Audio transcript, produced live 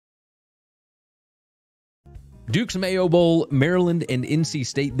Duke's Mayo Bowl, Maryland and NC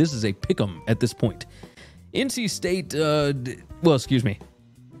State. This is a pick'em at this point. NC State, excuse me.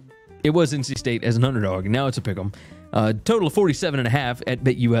 It was NC State as an underdog. Now it's a pick'em. Total of 47.5 at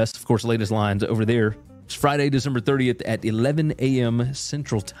BetUS. Of course, latest lines over there. It's Friday, December 30th at 11 a.m.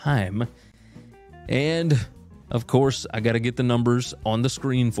 Central Time. And, of course, I got to get the numbers on the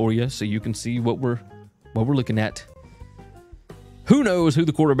screen for you so you can see what we're looking at. Who knows who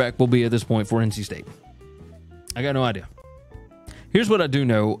the quarterback will be at this point for NC State? I got no idea. Here's what I do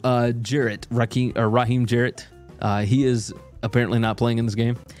know. Raheem Jarrett, he is apparently not playing in this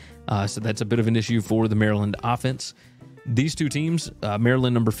game. So that's a bit of an issue for the Maryland offense. These two teams,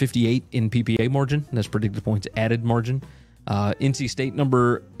 Maryland number 58 in PPA margin. That's predicted points added margin. NC State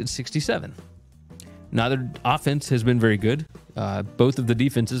number 67. Neither offense has been very good. Both of the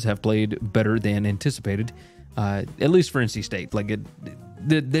defenses have played better than anticipated, at least for NC State.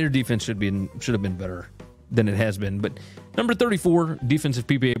 Their defense should have been better than it has been. But number 34 defensive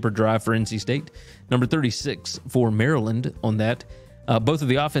PPA per drive for NC State. Number 36 for Maryland on that. Both of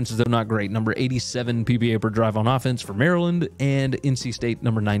the offenses, though, not great. Number 87 PPA per drive on offense for Maryland, and NC State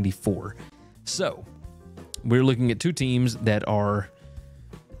number 94. So we're looking at two teams that are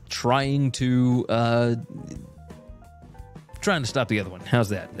trying to stop the other one. How's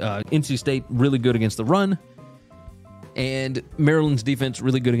that? NC State really good against the run, and Maryland's defense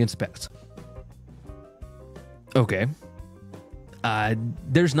really good against the pass. Okay.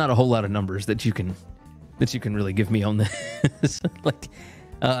 There's not a whole lot of numbers that you can really give me on this.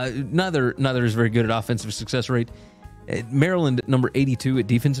 Neither is very good at offensive success rate. Maryland number 82 at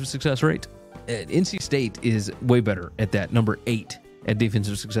defensive success rate. NC State is way better at that, number 8 at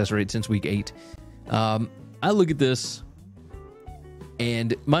defensive success rate since week 8. I look at this,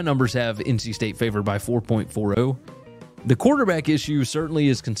 and my numbers have NC State favored by 4.40. The quarterback issue certainly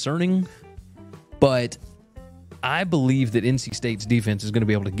is concerning, but I believe that NC State's defense is going to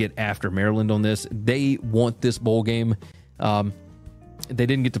be able to get after Maryland on this. They want this bowl game. They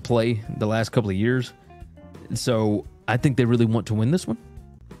didn't get to play the last couple of years, so I think they really want to win this one.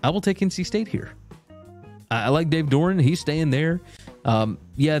 I will take NC State here. I like Dave Doran. He's staying there.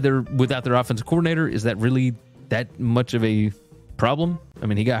 They're without their offensive coordinator. Is that really that much of a problem? I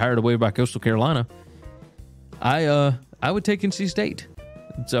mean, he got hired away by Coastal Carolina. I would take NC State.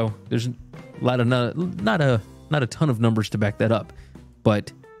 So there's a lot of not a ton of numbers to back that up,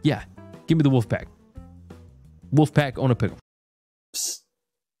 but yeah, give me the Wolfpack. Wolfpack on a pickle.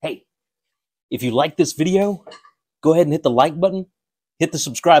 Hey, if you like this video, go ahead and hit the like button, hit the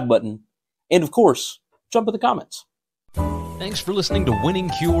subscribe button, and of course, jump in the comments. Thanks for listening to Winning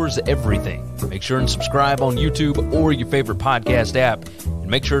Cures Everything. Make sure and subscribe on YouTube or your favorite podcast app, and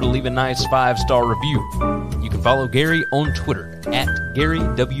make sure to leave a nice 5-star review. You can follow Gary on Twitter at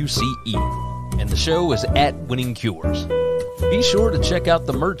GaryWCE, and the show is at Winning Cures. Be sure to check out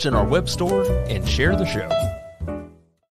the merch in our web store and share the show.